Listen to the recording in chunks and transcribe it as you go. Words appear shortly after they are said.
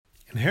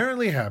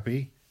Inherently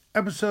Happy,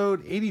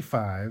 episode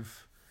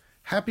 85,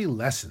 Happy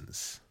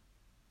Lessons.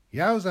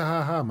 Yowza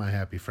ha ha, my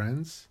happy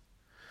friends.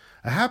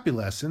 A happy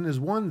lesson is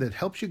one that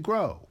helps you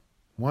grow,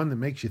 one that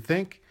makes you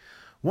think,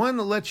 one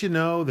that lets you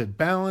know that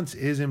balance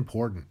is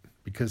important,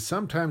 because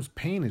sometimes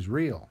pain is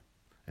real,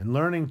 and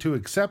learning to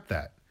accept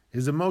that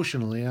is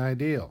emotionally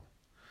ideal.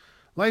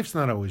 Life's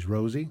not always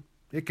rosy.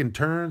 It can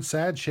turn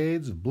sad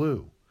shades of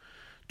blue,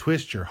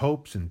 twist your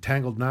hopes in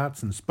tangled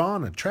knots, and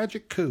spawn a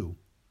tragic coup.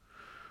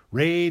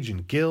 Rage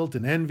and guilt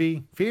and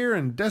envy, fear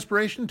and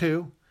desperation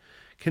too,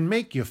 can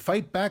make you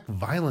fight back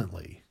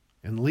violently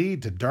and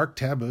lead to dark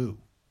taboo.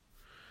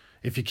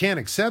 If you can't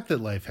accept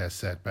that life has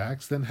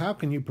setbacks, then how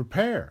can you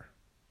prepare?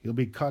 You'll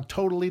be caught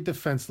totally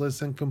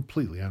defenseless and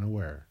completely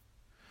unaware.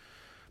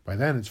 By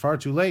then, it's far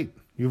too late.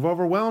 You've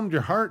overwhelmed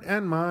your heart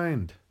and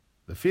mind.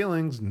 The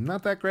feeling's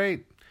not that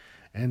great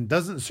and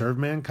doesn't serve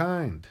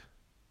mankind.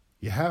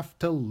 You have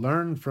to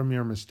learn from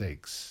your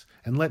mistakes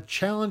and let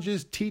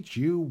challenges teach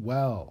you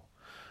well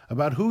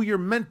about who you're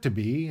meant to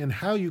be and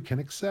how you can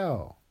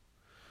excel.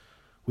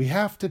 We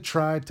have to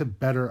try to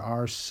better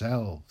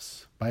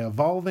ourselves by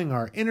evolving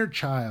our inner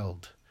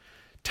child,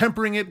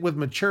 tempering it with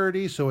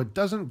maturity so it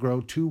doesn't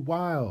grow too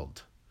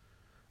wild.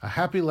 A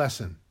happy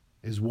lesson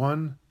is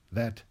one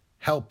that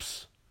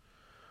helps.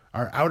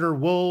 Our outer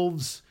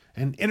wolves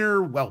and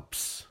inner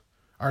whelps.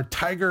 Our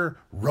tiger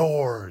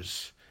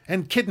roars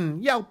and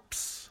kitten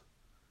yelps.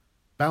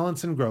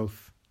 Balance and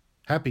growth.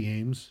 Happy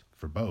aims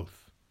for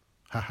both.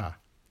 Ha ha.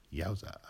 Yowza.